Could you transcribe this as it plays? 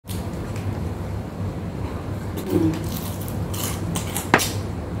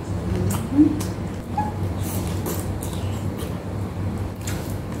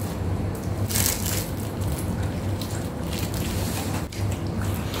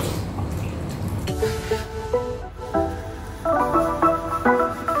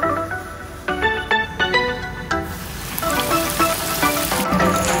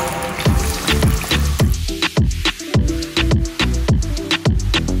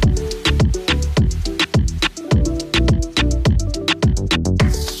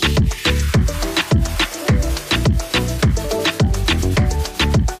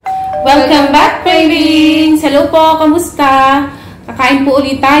Welcome back, cravings! Hello po, kamusta? Kakain po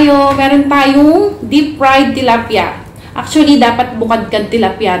ulit tayo. Meron tayong deep fried tilapia. Actually, dapat bukadkad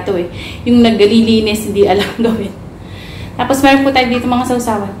tilapia to eh. Yung naglilinis, hindi alam gawin. Tapos meron po tayo dito mga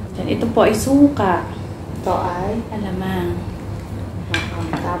sausawan. Ito po ay suka. Ito ay alamang.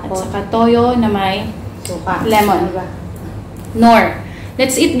 Tapos, at saka toyo na may suka. Lemon. Nor.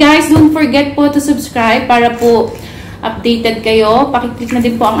 Let's eat, guys. Don't forget po to subscribe para po updated kayo. Pakiclick na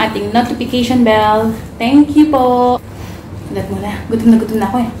din po ang ating notification bell. Thank you po. Ulat mo na. Gutom na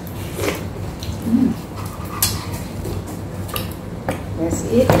ako eh. Let's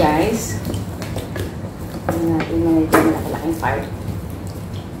eat, guys. Ano natin na medyo malaki-laking part.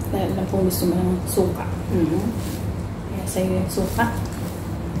 Dahil lang po gusto mo ng suka. Kaya sa'yo yung suka.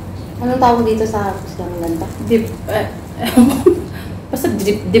 Anong tawag dito sa ganda? Basta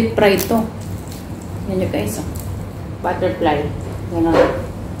deep fried to. Yan yung guys. Butterfly. Gano'n.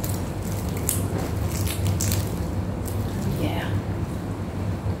 Yeah.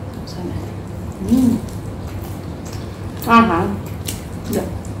 Sana. Aha. Hindi.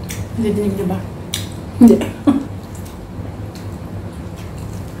 Hindi dinig diba? Hindi.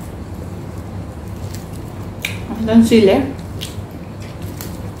 Ang sili.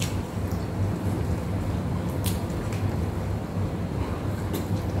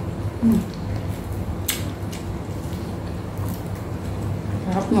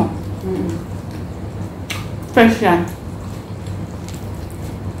 Sarap mo. Fresh yan.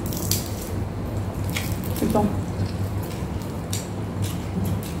 Ito.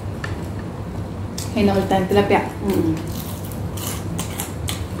 Ay, na ulit tayong tilapia.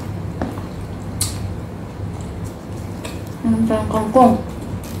 Ang sarang kangkong.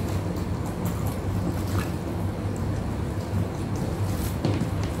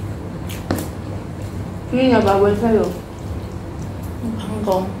 Hindi nga, bawal sa'yo. Ang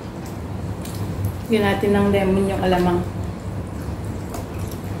kangkong. Lagyan natin ng lemon yung alamang.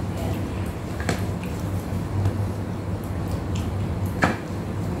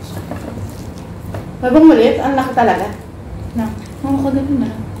 Habang maliit, ang laki talaga. Ang kagano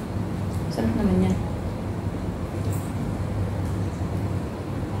na lang. Sarap naman yan.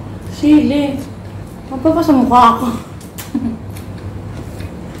 Sili. Magpapa sa mukha ako.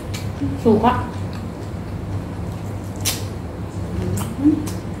 Suka.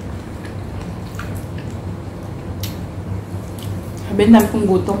 Sabi na pong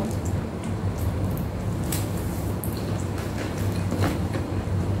gutom.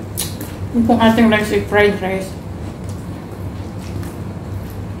 Yung pong ating rice ay fried rice.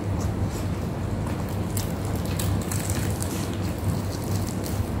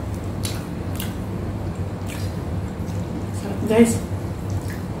 Sarap, guys.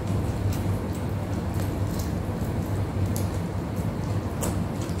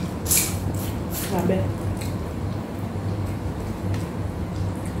 Grabe.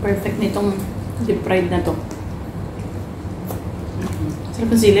 Perfect nitong deep fried na to.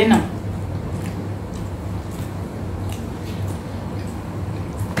 Sarap ang sili, no?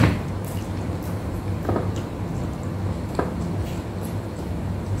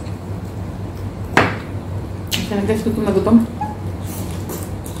 Kaya guys, gutom na gutom.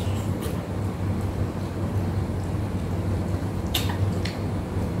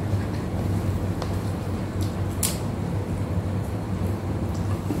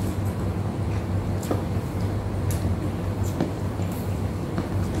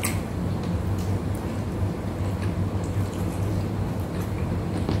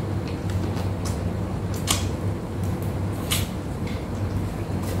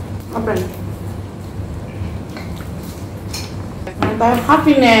 Kapal. About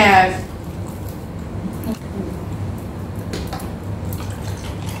happiness.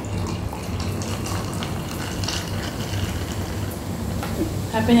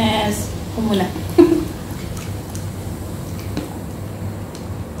 Happiness. Ako muna.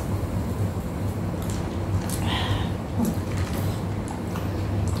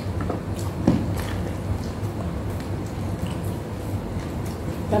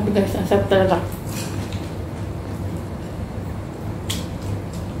 Grabe guys, ang sarap talaga.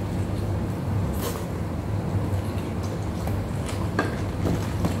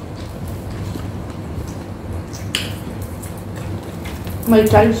 May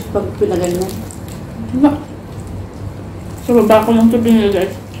charge pag pinaganyan. Diba? Sa baba ko lang ito binilagay.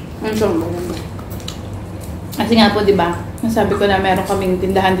 Ano siya ba? Kasi nga po, diba? Nasabi ko na meron kaming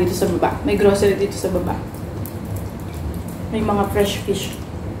tindahan dito sa baba. May grocery dito sa baba. May mga fresh fish.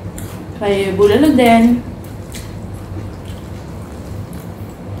 May bulalo din.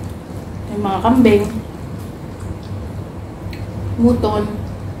 May mga kambing. Muton.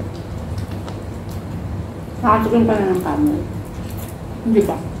 Nakatukin pa na ng camel. Hindi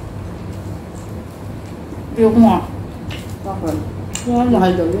ba? Hindi ko nga. Bakit? Wala.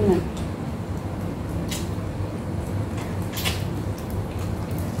 Mahal daw yun eh.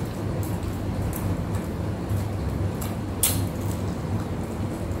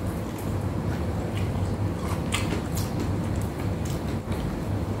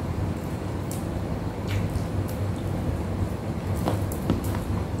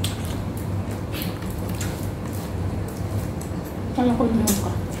 Kala ko naman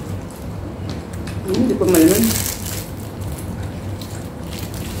ka. Hindi pa malaman.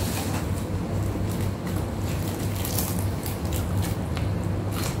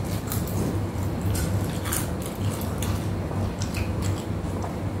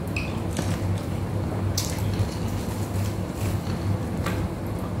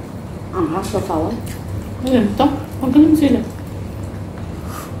 Ang hap sa kawan. Ayun, ito. Magaling sila.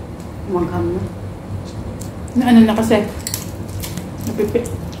 Magham na. Na ano na kasi. Napipi.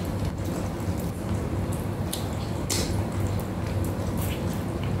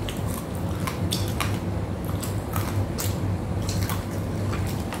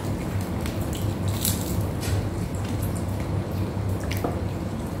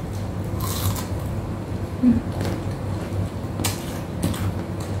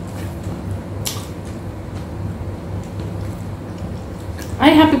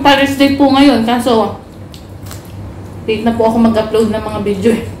 Ay, happy Father's Day po ngayon. Kaso, late na po ako mag-upload ng mga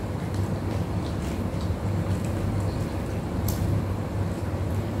video eh.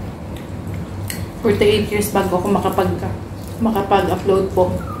 For 8 years bago ako makapag-upload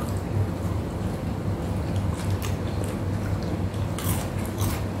po.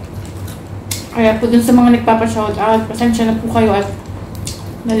 Kaya po dun sa mga nagpapa-shoutout, pasensya na po kayo at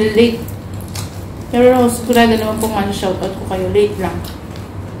nalilate. Pero sigurado naman po shoutout ko kayo. Late lang.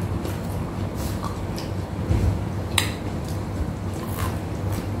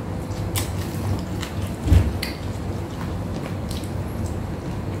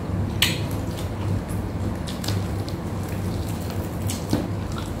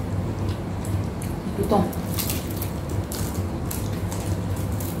 Ito.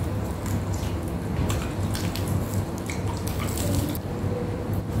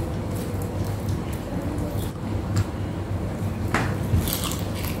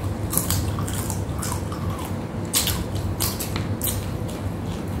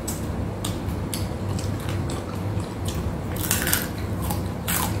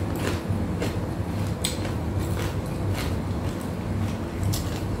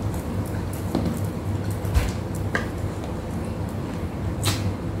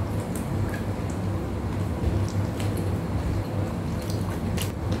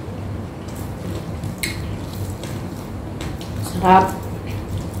 Sarap.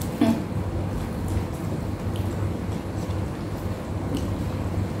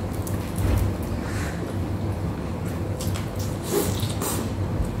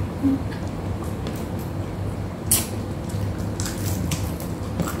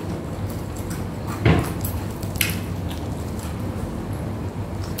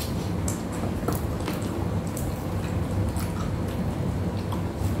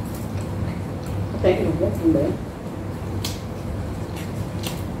 Patay ko ba? Ano ba yan?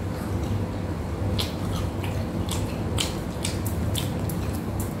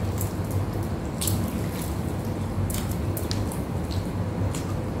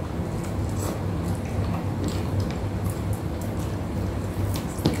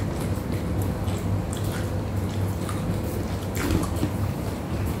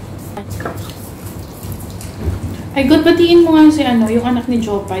 Ay, good, batiin mo nga si yung anak ni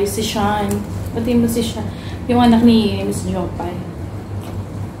Jopay, si Sean. Batiin mo si Sean, yung anak ni Miss Jopay.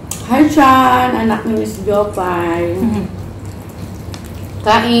 Hi, Sean! Anak ni Miss Jopay.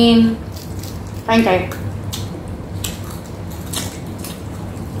 Kain. Kain kayo.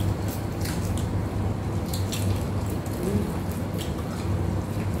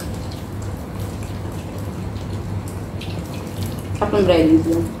 Tapos bread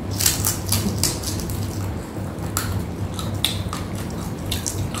dito.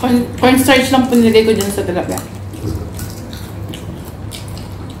 Cornstarch lang po nilagay ko dyan sa tilapia.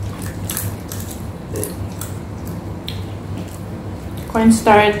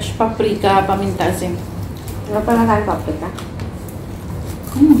 cornstarch, paprika, paminta, asin. Ano pa na tayo paprika?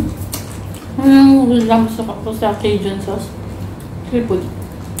 Gusto lang ko sa Cajun sauce. Triple.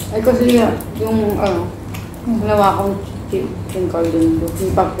 Ay kasi yung ginawa kong chicken cordon bleu,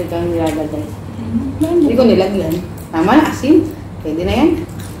 yung paprika yung nilalagay. Hindi ko nilagyan. Tama na, asin. Pwede na yan.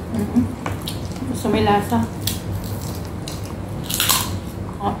 Gusto may lasa.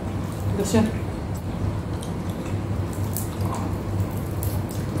 Gusto yun.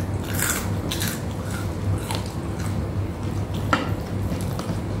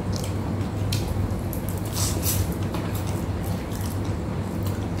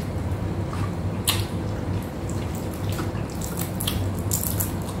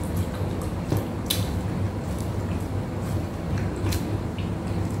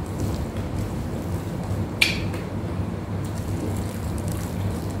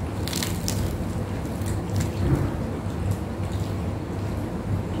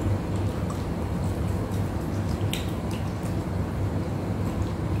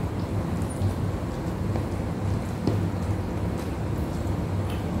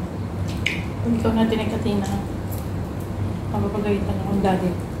 Ikaw natin ay katina. Mapapagalitan akong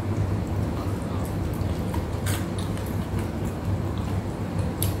daddy.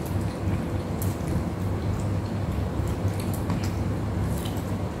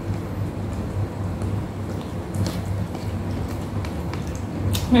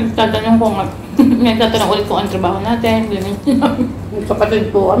 Nagtatanong ulit kung ang trabaho natin.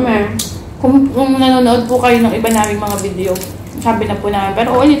 Kapatid po kami. Kung nanonood po kayo ng iba naming mga video, sabi na po namin,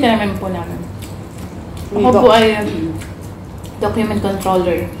 pero ulitin namin po namin. Ako po ay document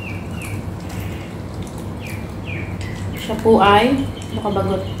controller. Siya po ay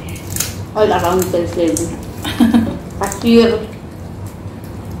nakabagot. All around sales lady. Cashier.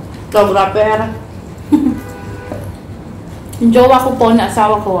 Photographer. Yung jowa ko po na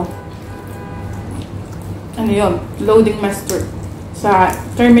asawa ko, ano yun, loading master sa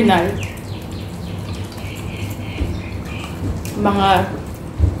terminal. Mga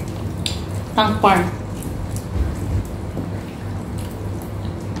tank farm.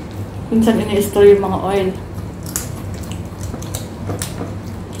 Minsan ini-store yung mga oil.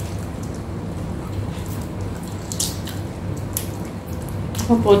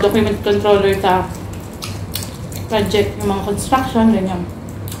 Ako po, document controller sa project, yung mga construction, ganyan.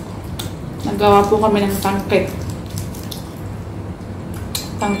 Nagawa po kami ng tangke.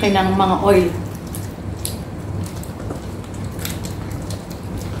 Tangke ng mga oil.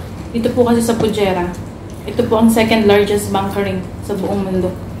 Dito po kasi sa Pujera, ito po ang second largest bunkering sa buong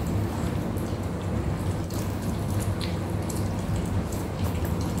mundo.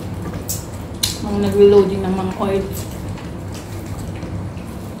 Mga nag-reloading ng mga oil.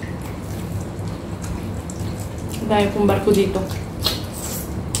 Dahil pong barko dito.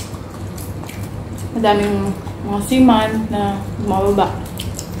 Madaming mga seaman na bumababa.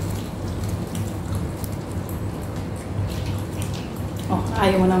 Oh,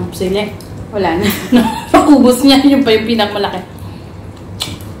 ayaw mo ng sili. Wala na. Nakubos niya. Yung pa yung pinakamalaki.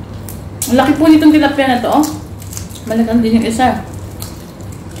 Ang laki po nitong tilapia na to, oh. Malaking din yung isa.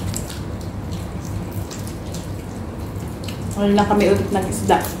 Wala na kami ulit ng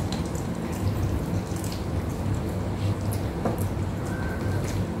isda.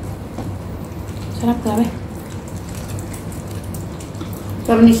 Sarap, grabe.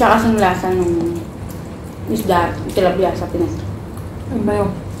 Pero hindi siya kasang lasa ng isda, tilapia sa Pinas. Ano ba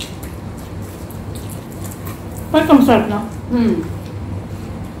yun? Parang masarap na.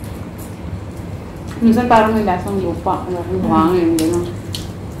 Minsan parang may lasang lupa. Lasang buhangin, gano'n.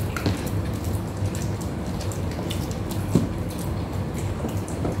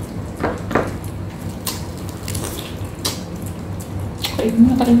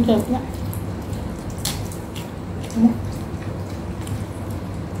 Kainin na rin tilapia.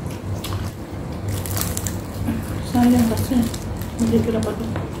 Sayang kasi. Hindi ko na pa ito.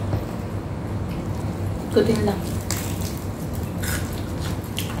 Ikutin lang.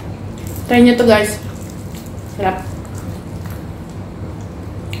 Try nyo to guys. Sarap.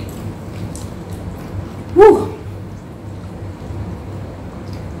 Woo!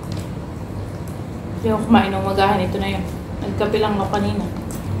 Hindi ako kumain ng umagahan. Ito na yun. Nagkape lang ako kanina.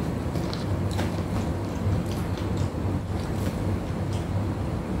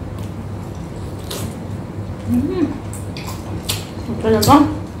 Ito na ba?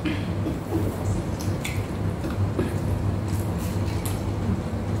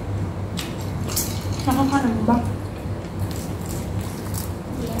 Nakakaroon ba?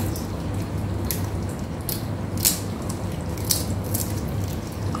 Yes.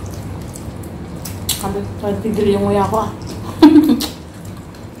 Sabi, tigil yung nguya ko ah.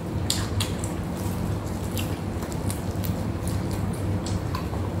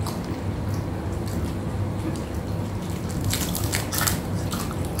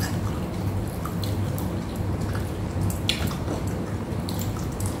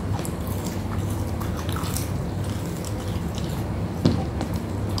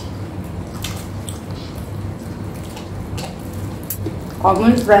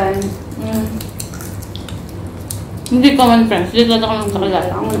 Common friends. Hindi common friends. Dito na kami kakilala.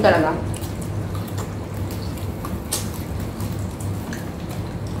 Common talaga.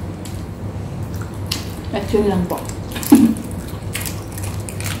 At yun lang po.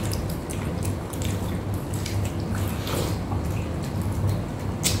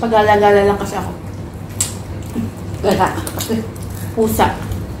 Pag-alagala lang kasi ako. Gala. Pusa.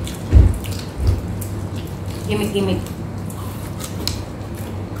 Gimik-gimik.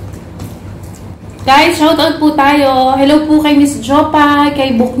 Guys, shoutout po tayo. Hello po kay Miss Jopa,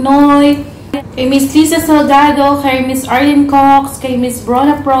 kay Buknoy, kay Miss Lisa Salgado, kay Miss Arlene Cox, kay Miss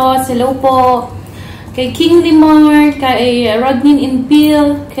Brona Pros. Hello po. Kay King Limor, kay Rodnin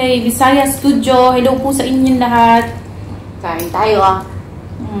Inpil, kay Visaya Studio. Hello po sa inyong lahat. Kain tayo ah.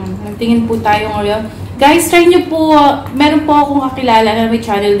 Nagtingin po tayo ngayon. Guys, try nyo po, meron po akong kakilala na may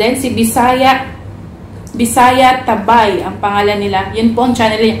channel din, si Bisaya Tabay, ang pangalan nila. Yun po ang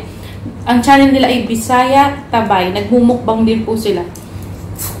channel nila. Ang channel nila ay Bisaya Tabay. Nagmumukbang din po sila.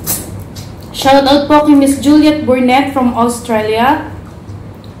 Shoutout po kay Miss Juliet Burnett from Australia.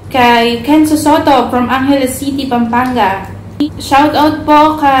 Kay Ken Sosoto from Angeles City, Pampanga. Shoutout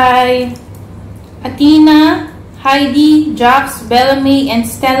po kay Athena, Heidi, Jax, Bellamy, and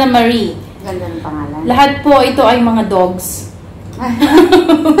Stella Marie. Ganda ng pangalan. Lahat po ito ay mga dogs.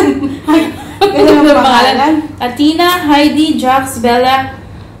 Ganda ng pangalan. Athena, Heidi, Jax, Bella,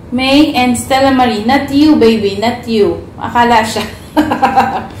 May, and Stella Marie. Not you, baby. Not you. Akala siya.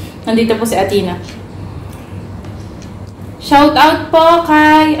 Nandito po si Athena. Shout out po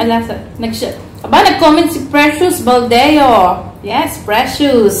kay... nag-comment si Precious Baldeo. Yes,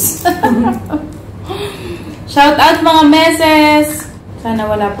 Precious. Shout out mga meses. Sana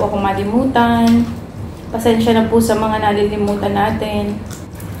wala po akong malimutan. Pasensya na po sa mga nalilimutan natin.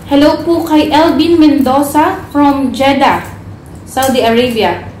 Hello po kay Elvin Mendoza from Jeddah, Saudi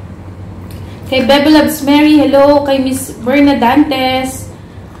Arabia. Kay Bebe Loves Mary, hello. Kay Miss Berna Dantes.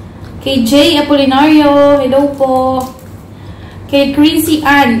 Kay Jay Apolinario, hello po. Kay Chrissy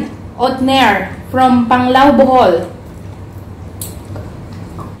Ann Otner from Panglao, Bohol.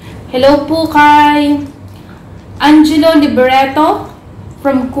 Hello po kay Angelo Liberato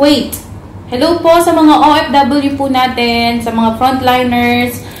from Kuwait. Hello po sa mga OFW po natin, sa mga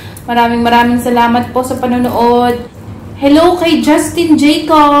frontliners. Maraming salamat po sa panonood. Hello kay Justin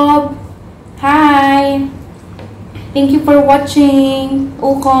Jacob. Hi! Thank you for watching,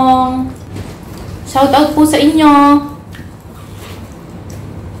 Ukong. Shout out po sa inyo.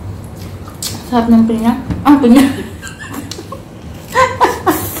 Sarap ng pinya. Pinya.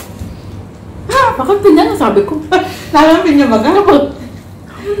 Bakit pinya na sabi ko? Nalang pinya ba?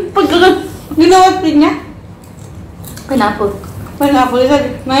 Ginawat pinya? Pineapple. Pineapple.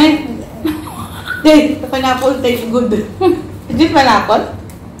 May... Hey, pineapple tastes good. Is it pineapple?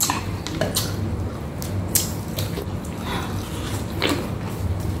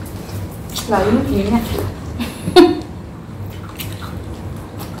 Lalo mo pinya.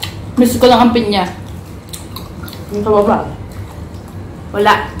 Miss ko lang ang pinya. Yung sa baba.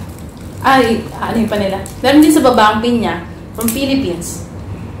 Wala. Ay, ano yung pa nila? Meron din sa baba ang pinya from Philippines.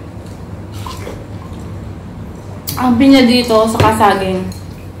 Ang pinya dito sa Kasaging,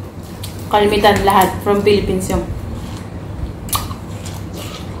 kalimitan lahat from Philippines yung.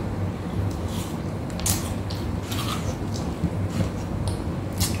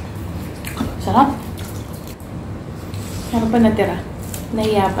 Sarap. Sarap pa natira.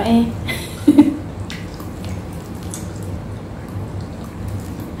 Nahiya pa eh.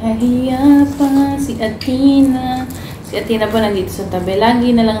 Nahiya pa si Athena. Si Athena po nandito sa tabi.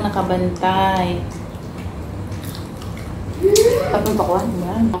 Lagi na lang nakabantay. Tapos pakuhan.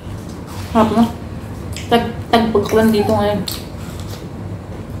 Yan. Harap na. Tagpagkulan dito ngayon.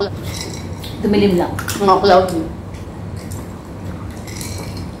 Dumilim lang. Mga cloud.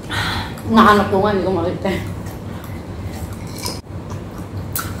 Nahanap ko nga, hindi ko makita.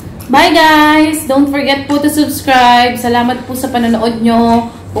 Bye guys! Don't forget po to subscribe. Salamat po sa panonood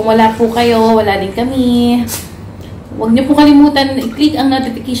nyo. Kung wala po kayo, wala din kami. Huwag nyo po kalimutan i-click ang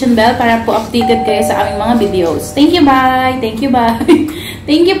notification bell para po updated kayo sa aming mga videos. Thank you, bye! Thank you, bye!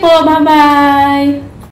 Thank you po, bye-bye!